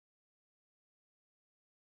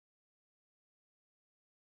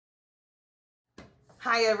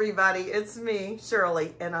Hi everybody, it's me,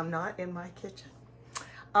 Shirley, and I'm not in my kitchen.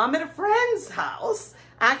 I'm at a friend's house.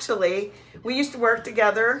 Actually, we used to work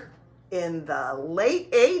together in the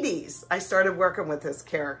late 80s. I started working with this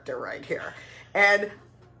character right here. And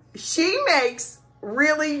she makes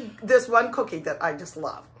really this one cookie that I just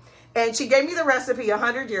love. And she gave me the recipe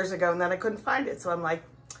 100 years ago, and then I couldn't find it. So I'm like,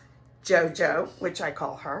 JoJo, which I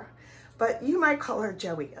call her. But you might call her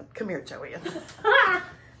Joey-Ann. Come here, Joey-Ann.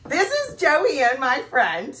 This is Joey-Ann, my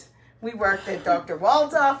friend. We worked at Dr.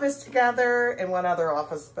 Wald's office together and one other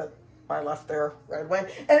office, but I left there right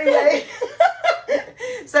away. Anyway,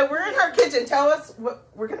 so we're in her kitchen. Tell us what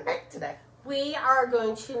we're going to make today. We are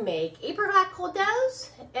going to make apricot cold doughs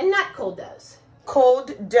and nut cold doughs.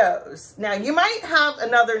 Cold doughs. Now, you might have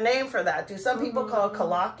another name for that. Do some people call it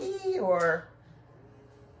kolaky or...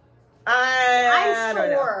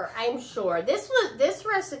 I'm sure. This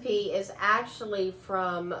recipe is actually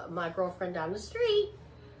from my girlfriend down the street.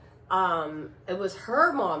 It was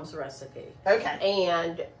her mom's recipe. Okay.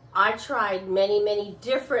 And I tried many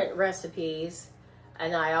different recipes,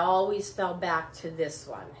 and I always fell back to this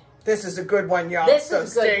one. This is a good one, y'all. So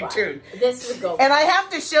stay tuned. This is a good one. And I have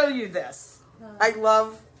to show you this. I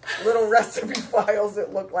love little recipe files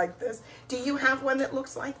that look like this. Do you have one that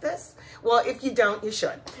looks like this? Well, if you don't, you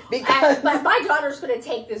should. Because my daughter's going to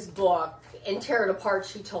take this book and tear it apart,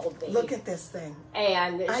 she told me. Look at this thing.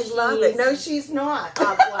 And I love it. No, she's not.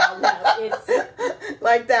 Well, no, it's...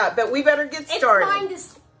 like that. But we better get started.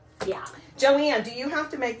 It's fine to... Yeah. Joey-Ann, do you have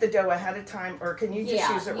to make the dough ahead of time, or can you just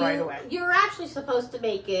use it right away? You're actually supposed to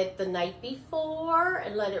make it the night before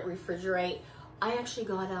and let it refrigerate. I actually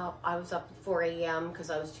got up. I was up at 4 a.m. because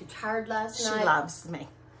I was too tired last night. She loves me.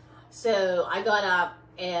 So I got up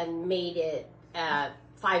and made it at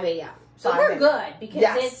 5 a.m. So we're good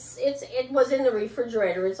because it was in the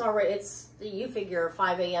refrigerator. It's already, you figure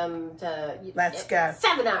 5 a.m. to let's go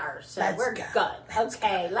 7 hours. So we're good. Let's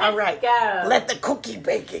go. Let the cookie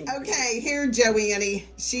baking. Okay, here Joey-Ann.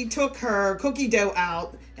 She took her cookie dough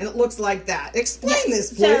out and it looks like that. Explain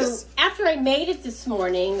this, please. So after I made it this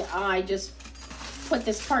morning, I just put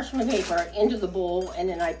this parchment paper into the bowl, and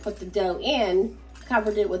then I put the dough in,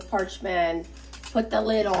 covered it with parchment, put the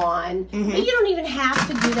lid on. But you don't even have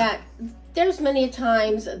to do that. There's many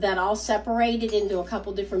times that I'll separate it into a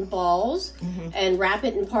couple different balls and wrap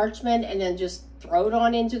it in parchment and then just throw it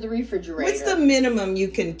on into the refrigerator. What's the minimum you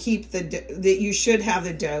can keep that you should have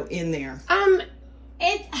the dough in there?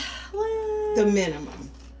 The minimum.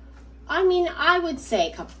 I mean, I would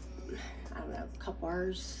say a couple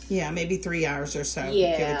hours. Yeah, maybe 3 hours or so.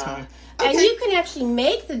 Yeah. Give it time. Okay. And you can actually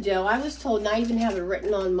make the dough. I was told, and I even have it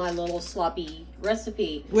written on my little sloppy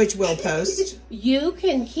recipe, which we'll post. You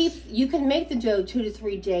can make the dough 2 to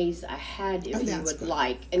 3 days ahead if you would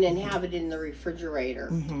like, and then have it in the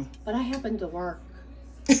refrigerator. But I happen to work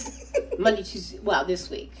Monday, Tuesday. Well, this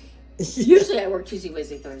week. Usually I work Tuesday,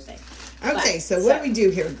 Wednesday, Thursday. Okay, so what do we do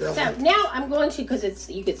here, girl? So now I'm going to, because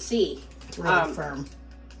you could see. It's really firm.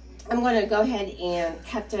 I'm going to go ahead and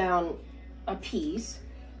cut down a piece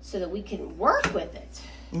so that we can work with it.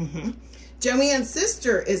 Joey-Ann's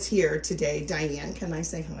sister is here today, Diane. Can I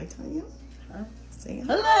say hi, Diane? Say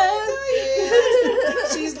hello. Hi,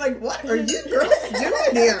 Diane. She's like, what are you girls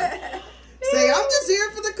doing here? Say, I'm just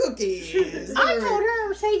here for the cookies. I told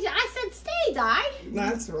her, I said, stay, Di.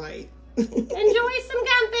 That's right. Enjoy some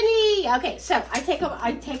company. Okay, so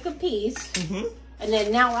I take a piece, and then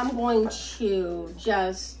now I'm going to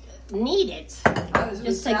just knead it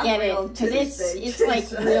just to get it, because it's like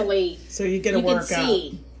really, so you get a workout. You can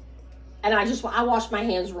see, and I wash my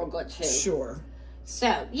hands real good too. Sure.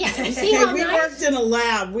 So yeah, you see how we worked in a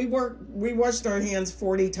lab. We washed our hands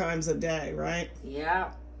 40 times a day, right?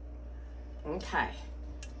 Yeah. Okay.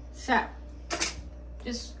 So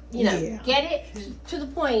just get it to the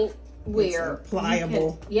point where it's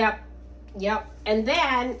pliable. Yep. And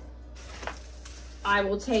then I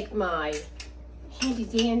will take my handy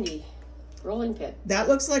dandy rolling pin. That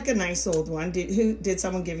looks like a nice old one. Did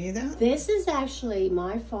someone give you that? This is actually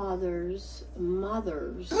my father's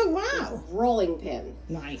mother's rolling pin.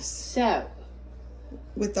 Nice. So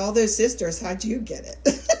with all those sisters, how'd you get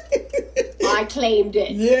it? I claimed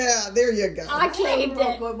it. Yeah, there you go. I claimed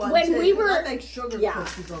it. When we were I make sugar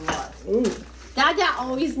cookies a lot. Ooh. Dada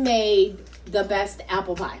always made the best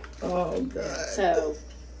apple pie. Oh, good. So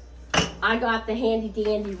I got the handy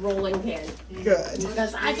dandy rolling pin. Good.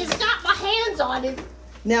 Because I just got my hands on it.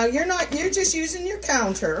 Now you're just using your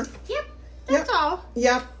counter. Yep. That's all.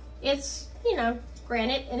 Yep. It's,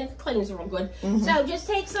 granite and it cleans real good. So just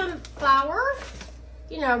take some flour,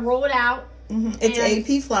 roll it out. It's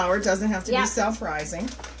AP flour. It doesn't have to be self-rising.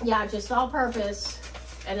 Yeah, just all purpose.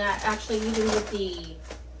 And actually, even with the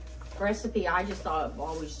recipe, I just thought I've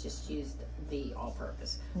always just used the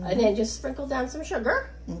all-purpose. And then just sprinkle down some sugar.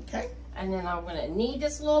 Okay. And then I'm gonna knead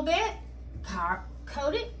this a little bit,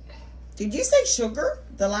 coat it. Did you say sugar,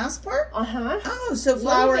 the last part? Uh-huh. Oh, so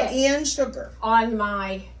flour and sugar. On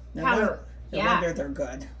my counter. No wonder they're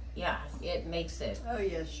good. Yeah, it makes it. Oh,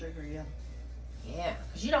 yeah, sugar, yeah. Yeah,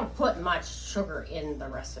 because you don't put much sugar in the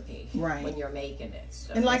recipe when you're making it.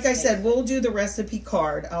 So and like I said, we'll do the recipe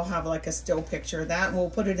card. I'll have like a still picture of that, and we'll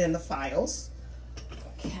put it in the files.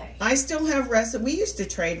 Okay. I still have recipes. We used to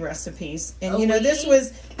trade recipes, and you know, this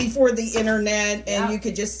was before the internet, and you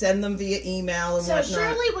could just send them via email and whatnot. So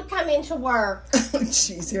Shirley would come into work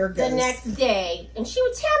Jeez, here it goes. the next day, and she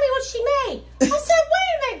would tell me what she made. I said, "Wait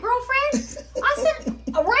a minute, girlfriend." I said,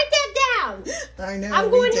 "Write that down." I know.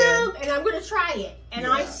 I'm going home and I'm going to try it, and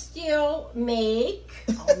I still make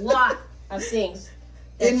a lot of things.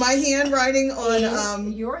 In my handwriting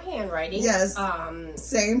on your handwriting. Yes.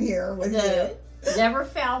 Same here with you. Never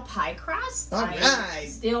fail pie crust. All I right.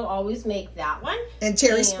 still always make that one. And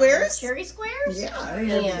cherry squares? Cherry squares? Yeah, I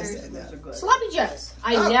remember you And said that. sloppy joes.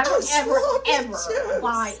 I never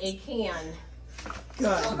buy a can. Good.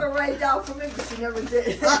 I'm gonna write it down for me, but she never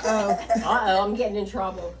did. Uh-oh, I'm getting in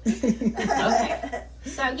trouble. Okay.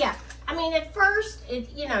 So, yeah. I mean, at first,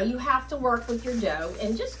 you have to work with your dough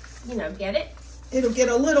and just, get it. It'll get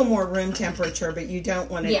a little more room temperature, but you don't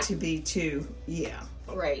want it to be too,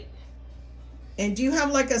 Right. And do you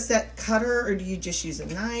have like a set cutter, or do you just use a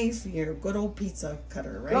knife? Your good old pizza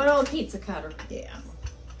cutter, right? Good old pizza cutter. Yeah.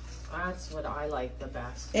 That's what I like the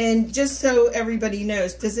best. And just so everybody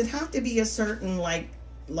knows, does it have to be a certain height?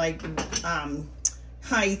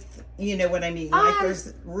 You know what I mean? Like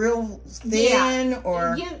there's real thin,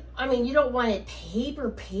 or you don't want it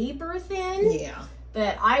paper thin. Yeah.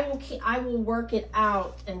 But I will work it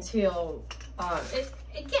out until I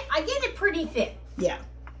get it pretty thin. Yeah.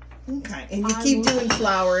 Okay, and you keep doing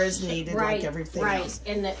flour as needed, like everything else.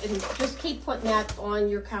 And just keep putting that on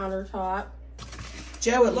your countertop.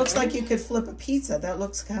 Joe, it looks like you could flip a pizza. That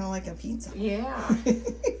looks kind of like a pizza. Yeah.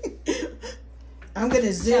 I'm going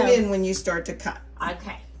to zoom in when you start to cut.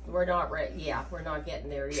 Okay, we're not ready. Yeah, we're not getting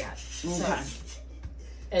there yet. Okay. So,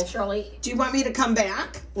 and Shirley, do you want me to come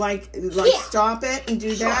back? Like stop it and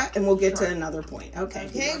do that, and we'll get to another point. Okay.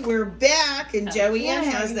 Okay, we're back, and Joanne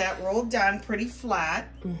has that rolled done pretty flat.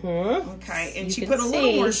 Okay, and she put a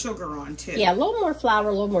little more sugar on too. Yeah, a little more flour,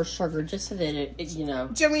 a little more sugar, just so that it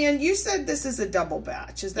Joanne, you said this is a double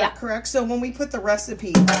batch. Is that correct? So when we put the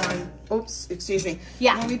recipe on, excuse me.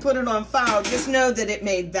 Yeah. When we put it on file, just know that it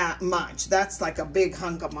made that much. That's like a big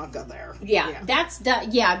hunk of munka there.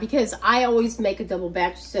 Yeah, because I always make a double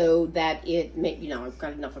batch so that I've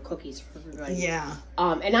got enough of cookies for everybody. Yeah.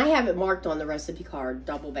 And I have it marked on the recipe card,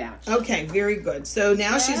 double batch. Okay, very good. So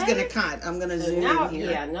now she's going to cut. I'm going to zoom in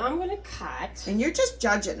here. Yeah, now I'm going to cut. And you're just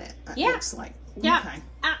judging it, looks like. Yeah. Okay.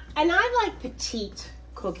 And I like petite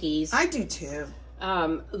cookies. I do too.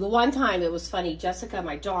 The one time it was funny, Jessica,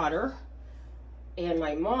 my daughter, and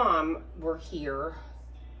my mom were here.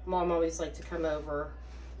 Mom always liked to come over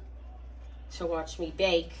to watch me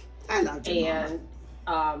bake. I love you, and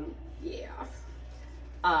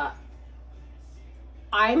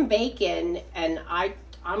I'm baking and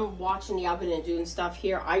I'm watching the oven and doing stuff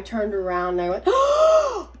here. I turned around and I went,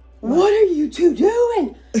 "Oh, what are you two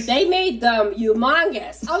doing?" They made them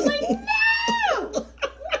humongous. I was like, "No,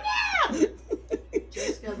 no."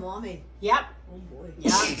 Just got mommy. Yep. Oh boy.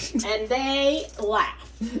 Yep. And they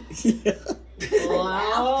laughed. Yeah.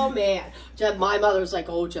 Oh man. My mother's like,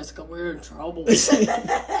 "Oh, Jessica, we're in trouble."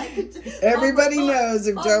 Everybody knows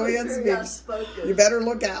if Joanne speaks, you better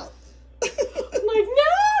look out. I'm like,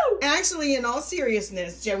 no. Actually, in all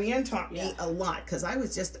seriousness, Joanne taught me a lot because I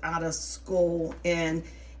was just out of school and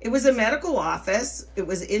it was a medical office. It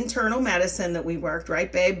was internal medicine that we worked,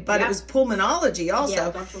 right, babe? But it was pulmonology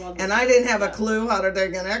also. Yeah, and I didn't have a clue how to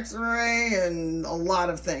take an x-ray and a lot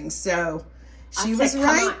of things. So she was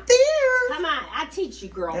right there. Come on, I teach you,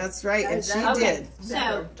 girl. That's right, and she did.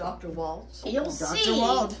 So, Dr. Waltz. You'll Dr. see.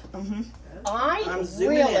 Wald. I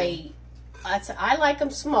like them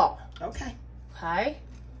small. Okay. Okay.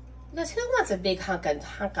 Because who wants a big hunk of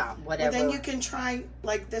whatever? Well, then you can try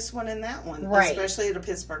like this one and that one, right? Especially at a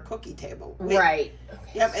Pittsburgh cookie table, right?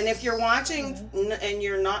 Yep. And if you're watching and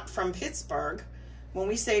you're not from Pittsburgh, when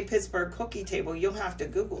we say Pittsburgh cookie table, you'll have to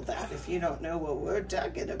Google that if you don't know what we're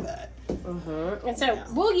talking about. And so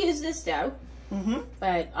we'll use this dough,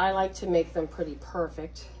 but I like to make them pretty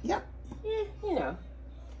perfect. Yep. Yeah, you know.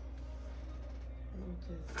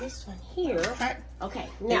 this one here. Okay. Okay,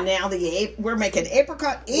 And now we're making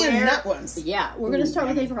apricot and nut ones. Yeah, we're gonna start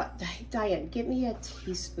with apricot. Diane, give me a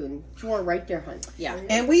teaspoon. Drawer right there, honey. Yeah.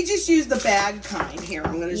 And we just use the bag kind here.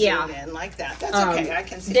 I'm gonna zoom in like that. That's okay. I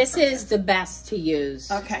can see. This is the best to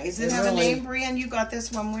use. Okay. Does it have a name, Brienne? You got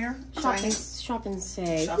this one where? Shop and Save. Shop and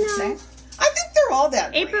Save. I think they're all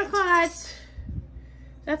that. Apricots.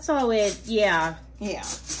 That's all it. Yeah. Yeah.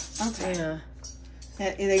 Okay. Yeah.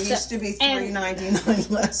 They used to be $3.99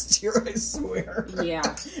 last year, I swear. Yeah.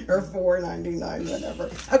 Or $4.99, whatever.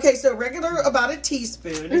 Okay, so regular, about a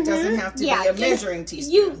teaspoon. It doesn't have to be a measuring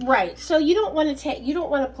teaspoon. Right. So you don't want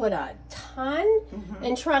to put a ton,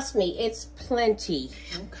 and trust me, it's plenty.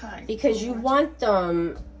 Okay. Because you want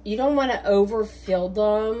them. You don't want to overfill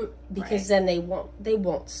them because then they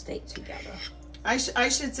won't stay together. I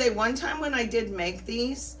should say one time when I did make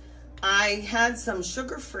these, I had some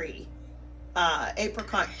sugar-free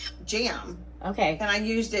apricot jam. Okay. And I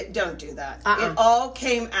used it. Don't do that. It all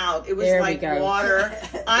came out. It was like water.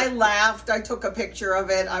 I laughed. I took a picture of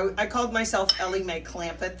it. I called myself Ellie Mae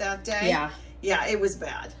Clampett that day. Yeah. Yeah, it was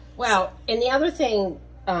bad. Well, and the other thing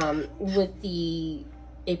with the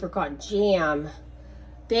apricot jam,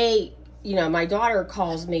 my daughter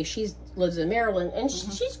calls me. She lives in Maryland, and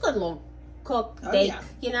she's a good little cook, bake,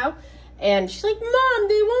 And she's like, Mom,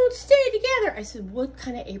 they won't stay together. I said, what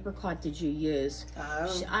kind of apricot did you use?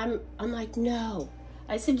 I'm like, no.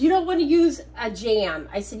 I said, you don't want to use a jam.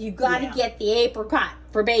 I said, you got to get the apricot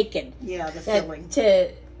for bacon. Yeah, the filling.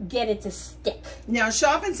 To get it to stick. Now,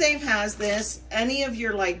 Shop and Save has this. Any of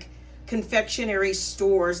your, confectionery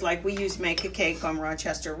stores, like we use Make a Cake on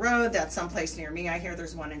Rochester Road. That's someplace near me. I hear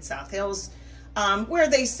there's one in South Hills where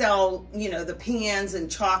they sell, the pans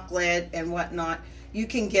and chocolate and whatnot. You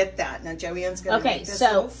can get that. Now, Joanne's going to make this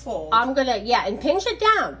little fold. I'm going to, and pinch it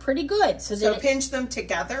down pretty good. So pinch them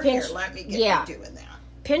together? Here, let me get you doing that.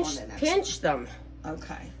 Pinch them.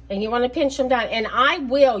 Okay. And you want to pinch them down. And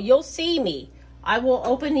you'll see me. I will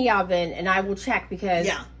open the oven and I will check because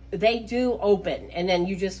they do open. And then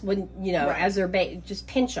you just wouldn't, as they're baked, just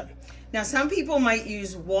pinch them. Now, some people might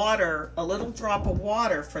use water, a little drop of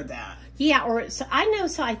water for that. Yeah,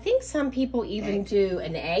 I think some people even do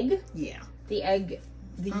an egg. Yeah. The egg.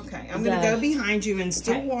 Okay, I'm going to go behind you and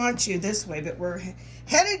still watch you this way, but we're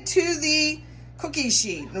headed to the cookie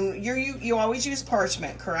sheet. You always use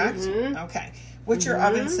parchment, correct? Okay. What's your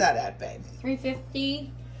oven set at, babe?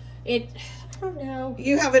 350. I don't know.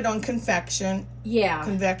 You have it on convection. Yeah.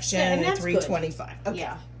 Convection at 325. Okay.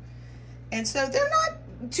 Yeah. And so they're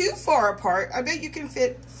not too far apart. I bet you can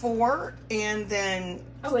fit 4 and then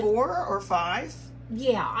 4 or 5.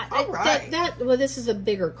 Yeah. All right. Well, this is a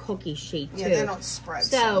bigger cookie sheet, too. Yeah, they don't spread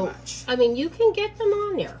so much. I mean, you can get them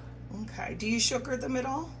on there. Okay. Do you sugar them at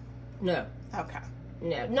all? No. Okay.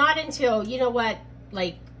 No. Not until, you know what,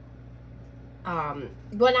 when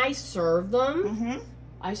I serve them,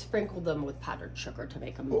 I sprinkle them with powdered sugar to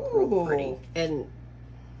make them look real pretty. And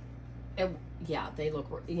they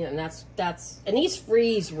look, and and these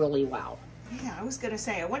freeze really well. Yeah, I was going to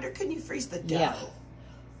say, I wonder, can you freeze the dough? Yeah.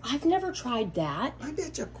 I've never tried that. I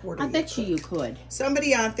bet you a quarter. I bet you could.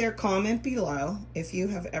 Somebody out there, comment below if you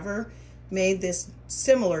have ever made this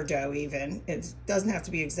similar dough even. It doesn't have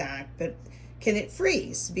to be exact, but can it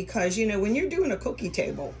freeze? Because, when you're doing a cookie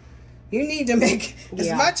table, you need to make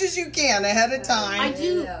as much as you can ahead of time. I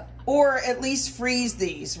do. Or at least freeze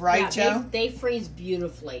these, right, Joe? They freeze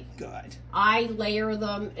beautifully. Good. I layer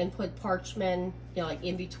them and put parchment,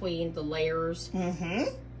 in between the layers.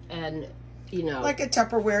 And... like a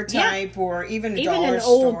Tupperware type or even a dollar an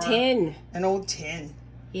store. old tin. An old tin.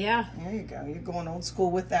 Yeah. There you go. You're going old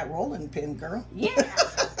school with that rolling pin, girl. Yeah.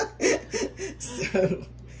 So,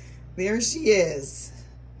 there she is.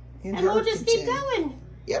 And we'll just keep going.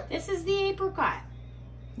 Yep. This is the apricot.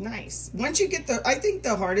 Nice. Once you get I think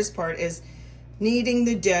the hardest part is kneading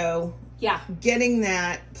the dough. Yeah. Getting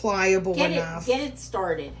that pliable enough. Get it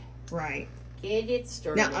started. Right. Get it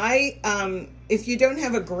started. Now, if you don't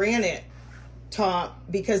have a granite top,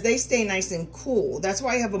 because they stay nice and cool. That's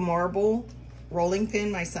why I have a marble rolling pin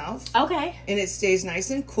myself. Okay. And it stays nice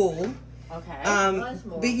and cool. Okay.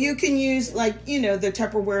 But you can use the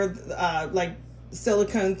Tupperware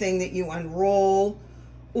silicone thing that you unroll,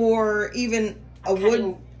 or even a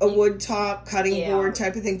wood top cutting board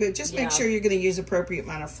type of thing. But just make sure you're going to use appropriate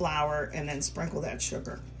amount of flour and then sprinkle that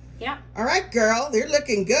sugar. Yeah. All right, girl, they're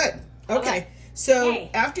looking good. Okay. So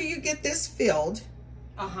after you get this filled.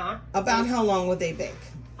 About how long would they bake?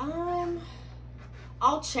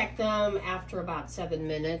 I'll check them after about 7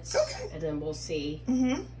 minutes. Okay. And then we'll see.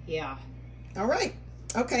 Yeah. All right.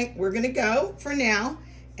 Okay, we're going to go for now,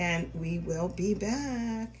 and we will be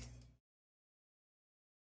back.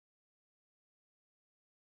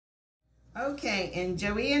 Okay, in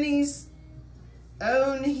Joannie's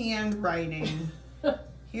own handwriting,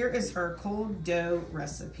 here is her cold dough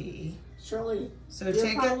recipe. Shirley. So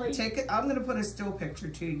take it. I'm gonna put a still picture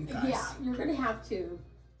too, you guys. Yeah, you're gonna have to.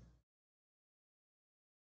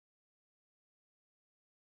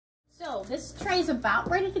 So this tray's about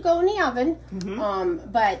ready to go in the oven.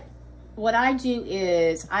 But what I do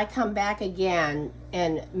is I come back again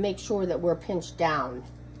and make sure that we're pinched down.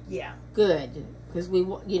 Yeah. Good, because we,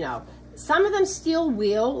 you know, some of them still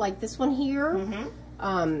will, like this one here.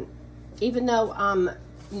 Even though I'm,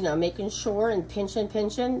 you know, making sure and pinching,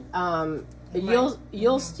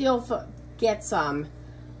 you'll still get some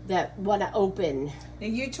that want to open.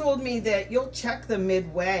 And you told me that you'll check them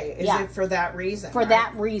midway. Is it for that reason? For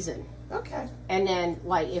that reason. Okay. And then,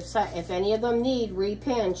 like, if any of them need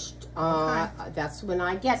re-pinched, that's when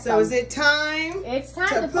I get them. So is it time? It's time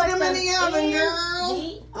to put them in the oven,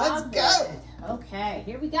 girl. Let's go. Okay,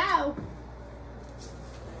 here we go.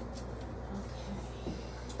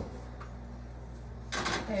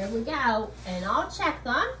 Okay. There we go. And I'll check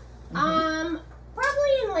them.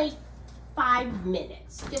 Probably in like 5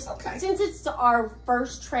 minutes. Just since it's our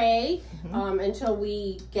first tray, until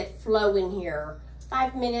we get flow in here.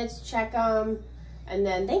 5 minutes, check them, and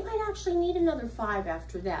then they might actually need another 5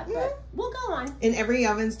 after that, but we'll go on. And every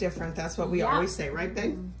oven's different. That's what we always say, right,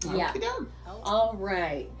 babe? Yeah. All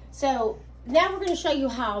right. So now we're going to show you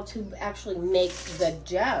how to actually make the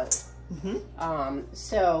dough.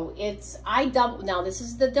 So now this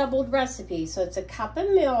is the doubled recipe. So it's a cup of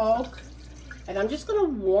milk, and I'm just going to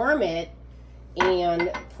warm it and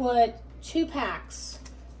put 2 packs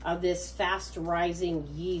of this fast rising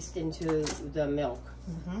yeast into the milk,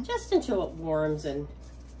 just until it warms and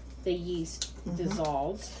the yeast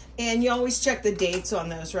dissolves. And you always check the dates on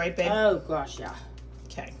those, right, babe? Oh gosh, yeah.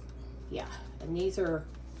 Okay. Yeah, and these are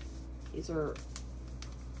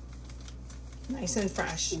nice and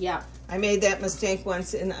fresh. Yeah. I made that mistake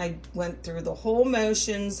once, and I went through the whole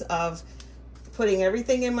motions of putting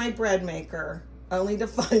everything in my bread maker, only to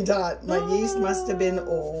find out my yeast must have been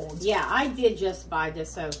old. Yeah, I did just buy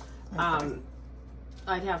this, so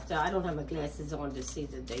I'd have to, I don't have my glasses on to see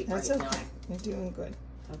the date. That's right okay. now. You're doing good.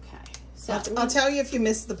 Okay. So I'll tell you if you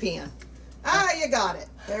missed the pan. You got it.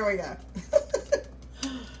 There we go.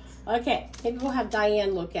 Okay, maybe we'll have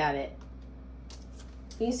Diane look at it.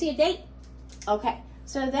 Can you see a date? Okay.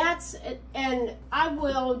 So that's it, and I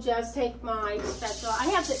will just take my spatula. I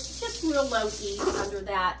have it just real low heat under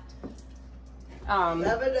that.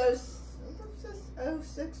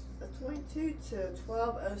 11:06:22 to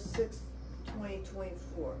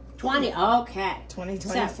 12:06:2024. 20. Okay.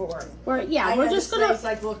 2024. So, we're just gonna.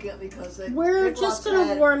 Like looking at because we're just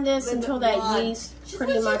gonna warm this until that yeast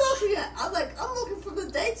pretty much. I'm looking for the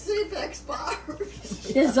date to see if it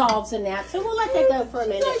expires. Dissolves in that. So we'll let that go for a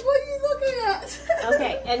minute. Like, what are you looking at?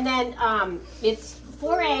 Okay, and then it's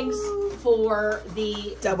 4 eggs for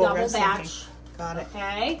the double batch. Got it.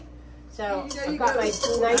 Okay. So I've got my nice.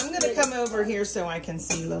 I'm going to come over here so I can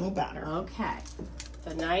see a little better. Okay.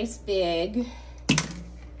 The nice big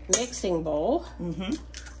mixing bowl.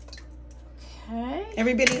 Okay.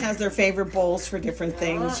 Everybody has their favorite bowls for different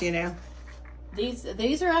things, you know.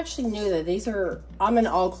 These are actually new though. I'm an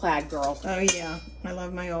all-clad girl. Oh yeah, I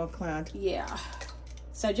love my all-clad. Yeah.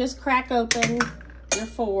 So just crack open your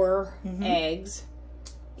 4 eggs,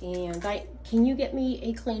 and can you get me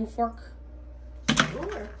a clean fork?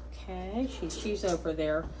 Sure. Okay, she's over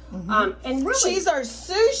there. And really, she's our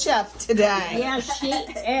sous chef today. Yeah, she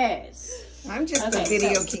is. I'm just a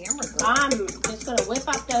video camera girl. I'm just gonna whip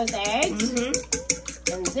up those eggs, and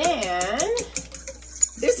then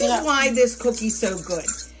this is why this cookie's so good.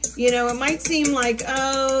 You know, it might seem like,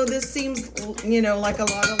 oh, this seems, you know, like a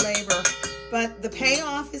lot of labor, but the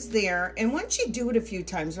payoff is there. And once you do it a few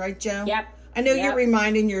times, right, Joe? Yep. I know you're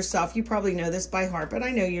reminding yourself. You probably know this by heart, but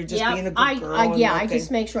I know you're just being a good girl. I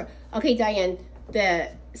just make sure. Okay, Diane, the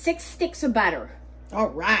 6 sticks of butter. All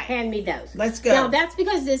right. Hand me those. Let's go. Now, that's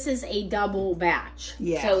because this is a double batch.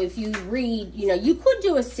 Yeah. So if you read, you know, you could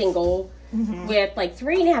do a single with like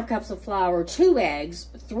 3.5 cups of flour, 2 eggs,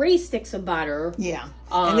 3 sticks of butter. Yeah.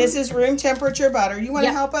 And this is room temperature butter. You want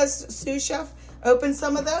to help us, sous chef, open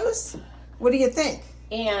some of those? What do you think?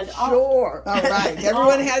 And sure. All right.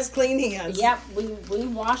 Everyone has clean hands. Yep. We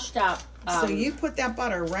washed up. So you put that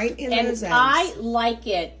butter right in those eggs. I like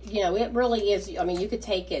it. You know, it really is. I mean, you could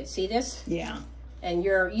take it. See this? Yeah. And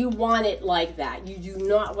you want it like that. You do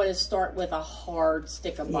not want to start with a hard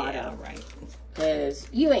stick of butter. Yeah, right. Because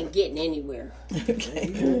you ain't getting anywhere.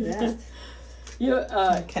 Okay.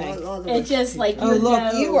 Okay. It's just like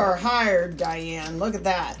you are hired, Diane. Look at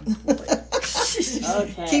that.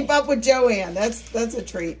 Okay. Keep up with Joanne. That's a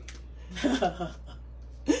treat.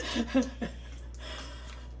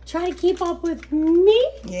 Try to keep up with me?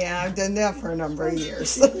 Yeah, I've done that for a number of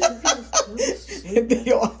years. In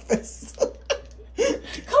the office. Come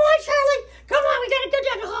on, Shirley. Come on, we gotta go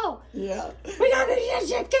down the hall. Yeah. We gotta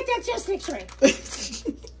get that chest x-ray.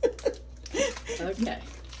 Okay.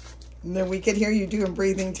 And then we could hear you doing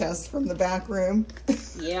breathing tests from the back room.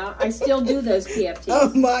 Yeah, I still do those PFTs.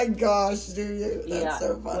 Oh my gosh, do you? That's yeah,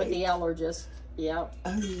 so funny. with the allergist. Yep.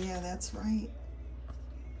 Oh yeah, that's right.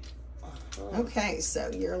 Okay, so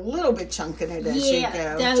you're a little bit chunking it as you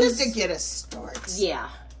go, just to get us started. Yeah,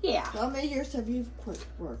 yeah. How many years have you quit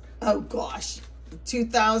work? Oh gosh,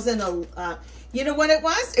 2000. You know what it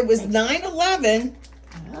was? It was 9/11.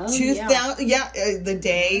 Oh, 2000. Yeah, the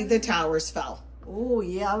day the towers fell. Oh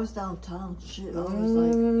yeah, I was downtown. Shit, I was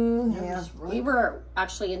like, yeah. We were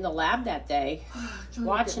actually in the lab that day,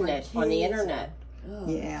 watching it on the internet. Oh,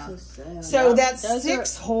 Yeah. So sad. So that's Those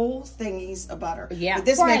 6 whole thingies of butter. Yeah. But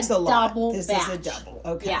this For makes a a lot. double This batch. is a double.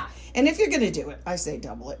 Okay. Yeah. And if you're going to do it, I say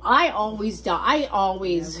double it. I always double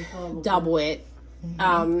it.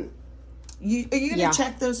 Are you going to Yeah.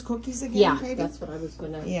 check those cookies again, Yeah, baby? that's what I was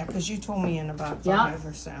gonna. Yeah, because you told me in about Yeah. 5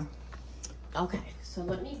 or so. Okay, so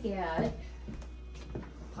let me get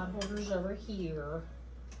pot holders over here.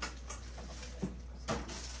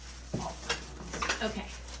 Okay.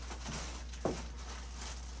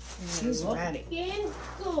 She's ready. Looking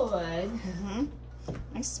good.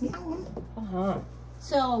 I smell them.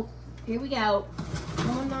 So here we go.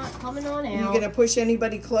 Coming on out. You going to push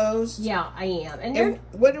anybody closed? Yeah, I am. And they're And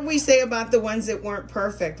what did we say about the ones that weren't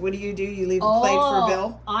perfect? What do? You leave a plate for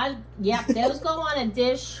Bill? Those go on a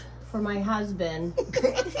dish for my husband.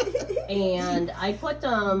 And I put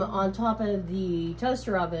them on top of the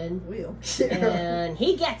toaster oven. And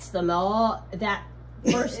he gets them all that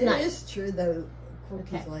first night. It is true though.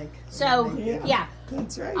 Cookies Okay. like. So yeah.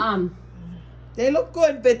 That's right. They They look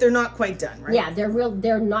good, but they're not quite done, right? Yeah,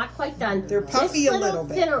 they're not quite done. They're puffy a little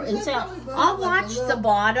bit. Thinner, and so I'll watch the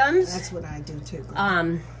bottoms. That's what I do too.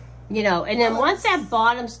 You know, and then once that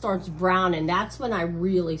bottom starts browning, that's when I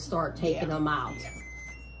really start taking them out.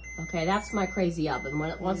 Okay, that's my crazy oven.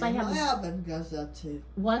 Once I have My oven does that too.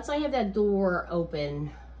 once I have that door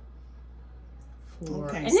open for,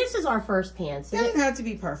 Okay. and this is our first pan. So Doesn't have to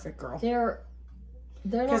be perfect, girl. they're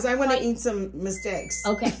not Because I want to quite- eat some mistakes.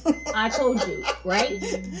 Okay, I told you, right?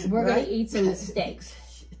 We're Right? gonna eat some mistakes.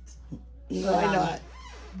 Why not?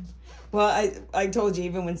 Well, I told you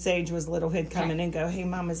even when Sage was little, he'd come in and go, "Hey,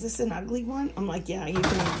 Mom, is this an ugly one?" I'm like, "Yeah, you can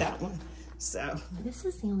eat that one." So, This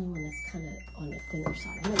is the only one that's kind of on the thinner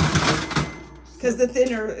side. because the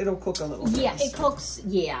thinner, it'll cook a little. Yeah, faster. it cooks.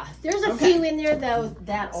 Yeah, there's a Okay. few in there though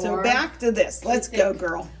that are. So back to this. Let's go,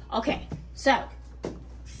 girl. Okay, so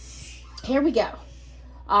here we go.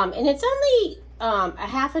 And it's only a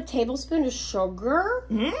half a tablespoon of sugar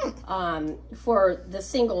for the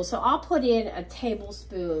single. So I'll put in a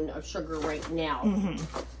tablespoon of sugar right now.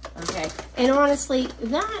 Okay, and honestly,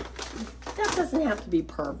 that doesn't have to be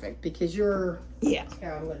perfect because you're. Yeah.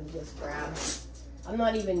 Here, I'm going to just grab. I'm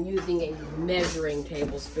not even using a measuring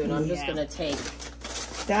tablespoon. I'm just Yeah. going to take.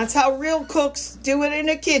 That's how real cooks do it in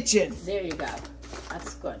a kitchen. There you go.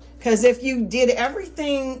 That's good. Because if you did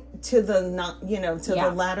everything to the Yeah.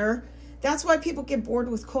 the letter, that's why people get bored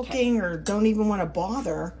with cooking or don't even want to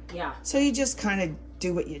bother. Yeah, So you just kind of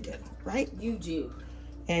do what you did, right? you do.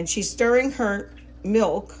 And she's stirring her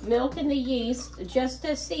milk, Milk and the yeast just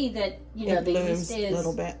to see that, you know, It the blooms yeast a is.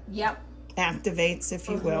 little bit. Yep. activates, if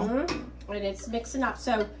you will. And it's mixing up.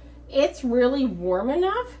 So it's really warm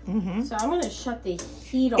enough. So I'm going to shut the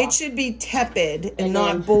heat off. It should be tepid and And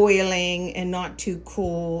not then- boiling and not too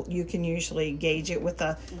cool. You can usually gauge it with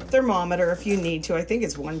a thermometer if you need to. I think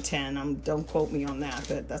it's 110. Don't quote me on that,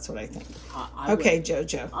 but that's what I think. I Okay,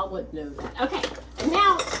 JoJo. I wouldn't know that. Okay. And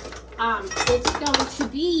now it's going to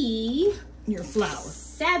be Your flour.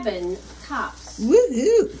 7 cups.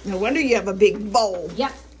 Woohoo! No wonder you have a big bowl.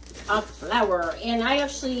 Yep, of flour. And I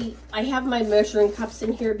have my measuring cups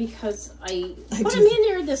in here because I put them in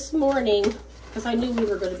there this morning because I knew we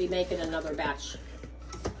were going to be making another batch.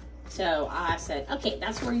 So I said, okay,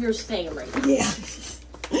 that's where you're staying right now. Yeah.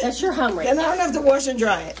 That's your home right Then I now. don't have to wash and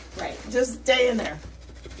dry it. Right. Just stay in there.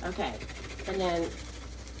 Okay. And then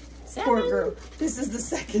 7. Poor girl. This is the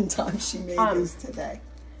second time she made this today.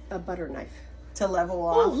 A butter knife. To level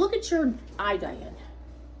Oh, off. look at your eye, Diane.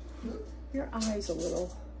 Your eye's a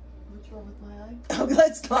little. What's wrong with my eye? Oh,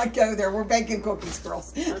 let's not go there. We're baking cookies,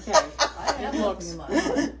 girls. Okay. It looks.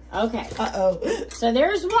 Okay. Uh-oh. So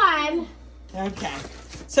there's one. Okay.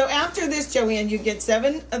 So after this, Joanne, you get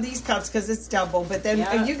 7 of these cups because it's double. But then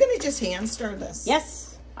Yeah. are you going to just hand stir this?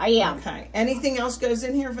 Yes, I am. Okay. Anything else goes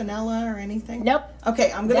in here? Vanilla or anything? Nope.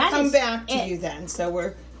 Okay, I'm going to come back to it. you then. So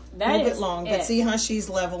we're That a little bit is long. it. But see how she's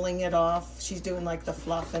leveling it off? She's doing like the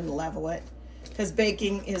fluff and level it. Because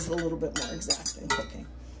baking is a little bit more exact than cooking.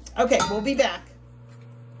 Okay, we'll be back.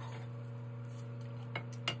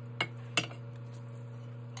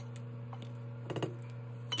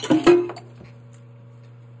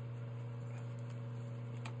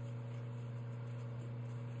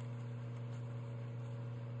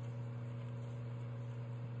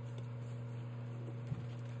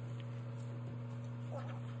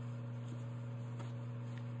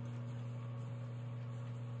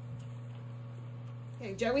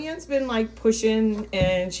 Okay, Joanne's been like pushing,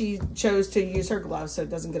 and she chose to use her gloves so it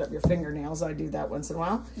doesn't get up your fingernails. I do that once in a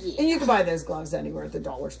while. Yeah. And you can buy those gloves anywhere at the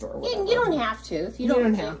dollar store. Or whatever. You don't have to. If you You don't,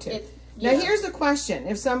 don't have to. Now know. here's the question: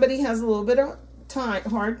 if somebody has a little bit of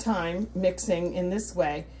hard time mixing in this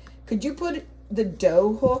way, could you put the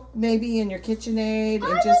dough hook maybe in your KitchenAid and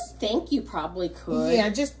I just would think you probably could. yeah,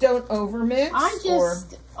 just don't overmix? I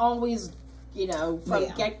just always, you know, from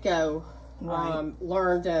Yeah. get-go, Right.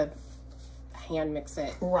 learned to hand mix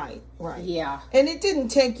it. right. Yeah. And it didn't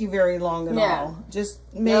take you very long at No. all. Just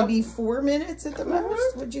maybe 4 minutes at the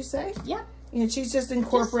most, would you say? Yep. And she's just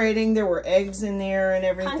incorporating. There were eggs in there and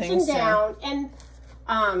everything. Punching down. And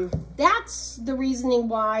that's the reasoning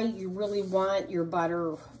why you really want your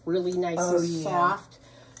butter really nice and yeah. soft.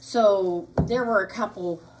 So there were a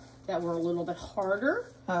couple that were a little bit harder.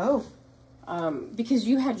 Oh. Because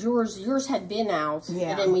you had yours had been out. Yeah.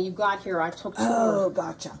 And then when you got here, I took two Oh, more.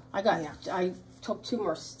 gotcha. I took 2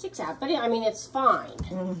 more sticks out. But I mean, it's fine.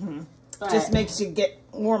 Mm-hmm. But, Just makes you get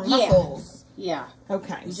more muffles. yeah.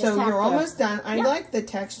 Okay, You so just have you're to- almost done. I Yeah. like the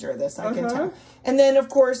texture of this, I can tell. And then, of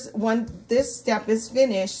course, when this step is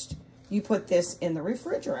finished, you put this in the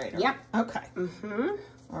refrigerator. Yep. Okay. Mm-hmm.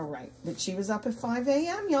 All right. But she was up at 5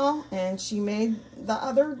 a.m., y'all, and she made the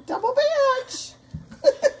other double batch.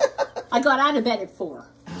 I got out of bed at 4.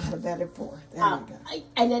 Out of bed at 4. There you go.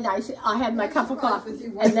 And then I had my cup of coffee. with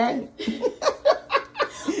you And then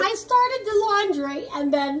I started the laundry.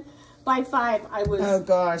 And then by 5, I was... Oh,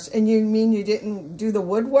 gosh. And you mean you didn't do the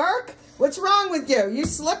woodwork? What's wrong with you? You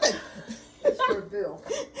slipping. It's for Bill.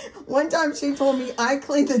 One time she told me I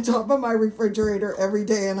clean the top of my refrigerator every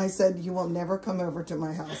day, and I said, you will never come over to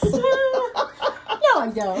my house. No,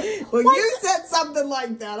 I don't. Well, you said something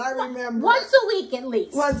like that. I remember. Once a week at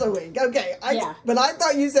least. Once a week. Okay. Yeah. But I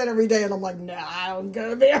thought you said every day, and I'm like, no, I don't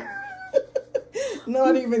go there.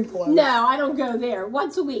 Not even close. No, I don't go there.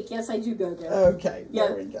 Once a week. Yes, I do go there. Okay. Yeah.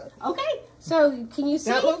 There we go. Okay. So, can you see?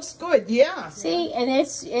 That looks good. Yeah. See, and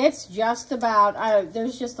it's just about,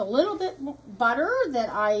 there's just a little bit butter that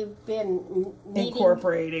I've been kneading.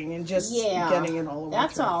 Incorporating and just getting it all over.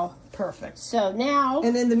 That's all. Perfect. So now,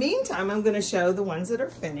 And in the meantime, I'm going to show the ones that are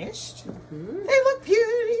finished. They look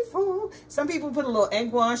beautiful. Some people put a little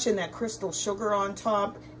egg wash and that crystal sugar on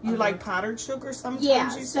top. You like powdered sugar sometimes,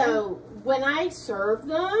 yeah, you say? so when I serve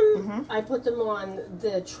them, I put them on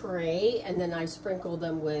the tray and then I sprinkle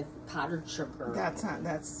them with powdered sugar.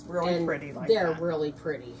 That's really And pretty like they're that. really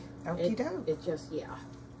pretty. Okie doke. It just, yeah.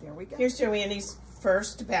 There we go. Here's Joanne's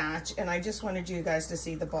first batch, and I just wanted you guys to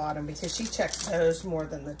see the bottom because she checks those more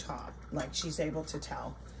than the top. Like, she's able to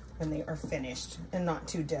tell when they are finished and not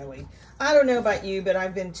too doughy. I don't know about you, but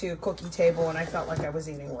I've been to a cookie table and I felt like I was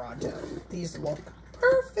eating raw dough. These look